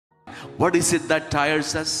What is it that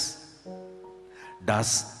tires us?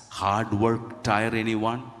 Does hard work tire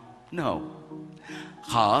anyone? No.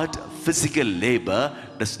 Hard physical labor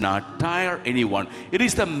does not tire anyone. It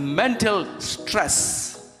is the mental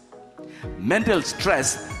stress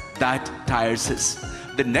that tires us.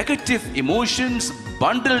 The negative emotions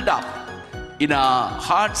bundled up in our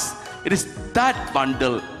hearts, it is that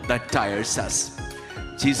bundle that tires us.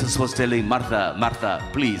 Jesus was telling Martha, Martha,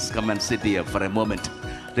 please come and sit here for a moment.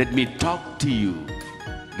 Let me talk to you.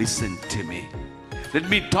 Listen to me. Let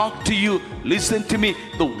me talk to you. Listen to me.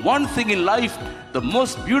 The one thing in life, the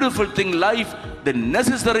most beautiful thing in life, the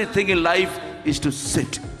necessary thing in life is to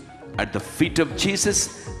sit at the feet of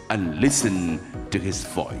Jesus and listen to his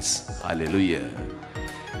voice. Hallelujah.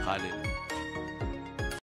 Hallelujah.